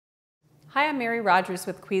Hi, I'm Mary Rogers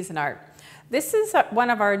with Cuisinart. This is one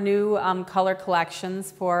of our new color collections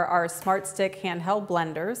for our Smart Stick handheld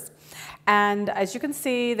blenders. And as you can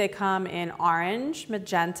see, they come in orange,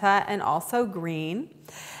 magenta, and also green.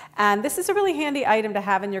 And this is a really handy item to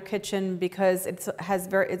have in your kitchen because it's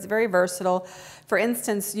very versatile. For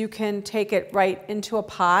instance, you can take it right into a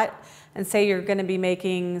pot and say you're going to be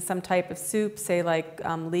making some type of soup, say like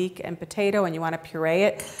leek and potato, and you want to puree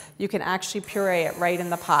it. You can actually puree it right in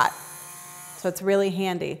the pot. So it's really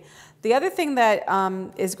handy. The other thing that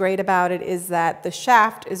is great about it is that the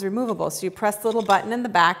shaft is removable. So you press the little button in the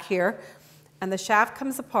back here, and the shaft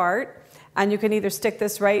comes apart. And you can either stick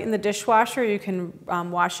this right in the dishwasher, or you can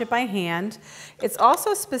wash it by hand. It's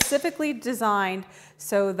also specifically designed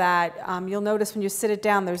so that you'll notice when you sit it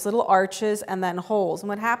down, there's little arches and then holes. And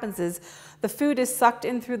what happens is the food is sucked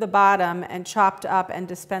in through the bottom and chopped up and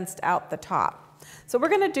dispensed out the top. So what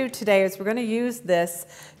we're going to do today is we're going to use this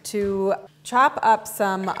to chop up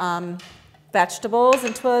some vegetables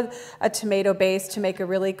into a tomato base to make a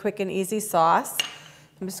really quick and easy sauce.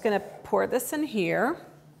 I'm just going to pour this in here.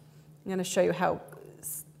 I'm going to show you how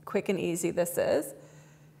quick and easy this is.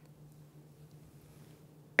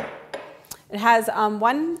 It has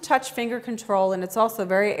one touch finger control, and it's also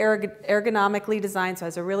very ergonomically designed, so it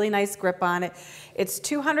has a really nice grip on it. It's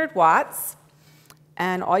 200 watts,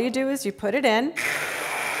 and all you do is you put it in,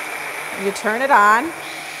 you turn it on,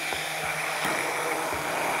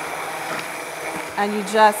 and you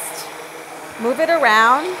just move it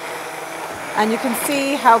around, and you can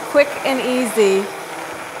see how quick and easy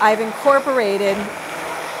I've incorporated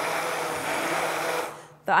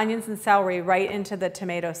the onions and celery right into the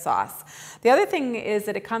tomato sauce. The other thing is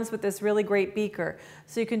that it comes with this really great beaker.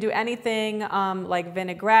 So you can do anything like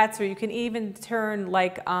vinaigrettes, or you can even turn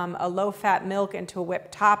like a low-fat milk into a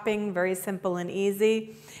whipped topping, very simple and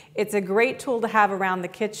easy. It's a great tool to have around the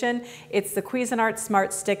kitchen. It's the Cuisinart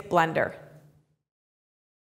Smart Stick Blender.